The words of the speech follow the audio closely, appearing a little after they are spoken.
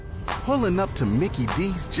Pulling up to Mickey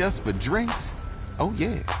D's just for drinks? Oh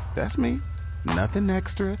yeah, that's me. Nothing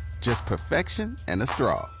extra, just perfection and a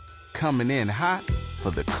straw. Coming in hot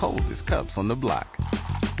for the coldest cups on the block.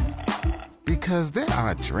 Because there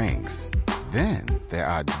are drinks. Then there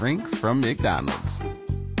are drinks from McDonald's.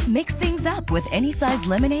 Mix things up with any size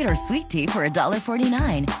lemonade or sweet tea for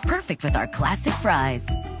 $1.49. Perfect with our classic fries.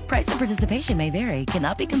 Price and participation may vary.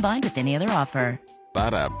 Cannot be combined with any other offer.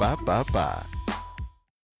 Ba-da-ba-ba-ba.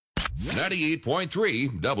 98.3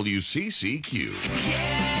 WCCQ.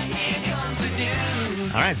 Yeah, here comes the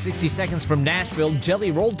news. All right, 60 seconds from Nashville. Jelly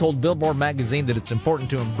Roll told Billboard magazine that it's important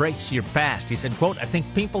to embrace your past. He said, quote, I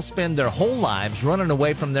think people spend their whole lives running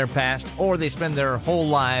away from their past, or they spend their whole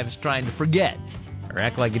lives trying to forget or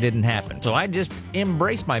act like it didn't happen. So I just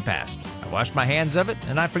embrace my past. I wash my hands of it,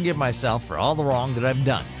 and I forgive myself for all the wrong that I've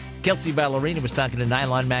done. Kelsea Ballerina was talking to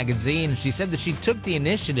Nylon Magazine, and she said that she took the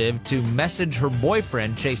initiative to message her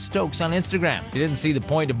boyfriend, Chase Stokes, on Instagram. She didn't see the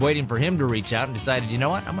point of waiting for him to reach out and decided, you know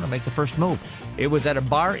what, I'm going to make the first move. It was at a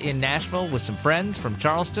bar in Nashville with some friends from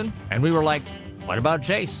Charleston, and we were like, what about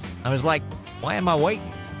Chase? I was like, why am I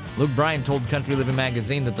waiting? Luke Bryan told Country Living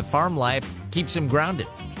Magazine that the farm life keeps him grounded.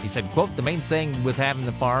 He said, quote, the main thing with having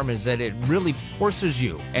the farm is that it really forces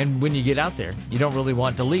you. And when you get out there, you don't really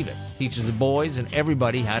want to leave it. Teaches the boys and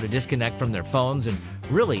everybody how to disconnect from their phones and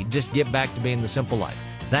really just get back to being the simple life.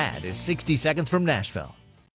 That is 60 seconds from Nashville.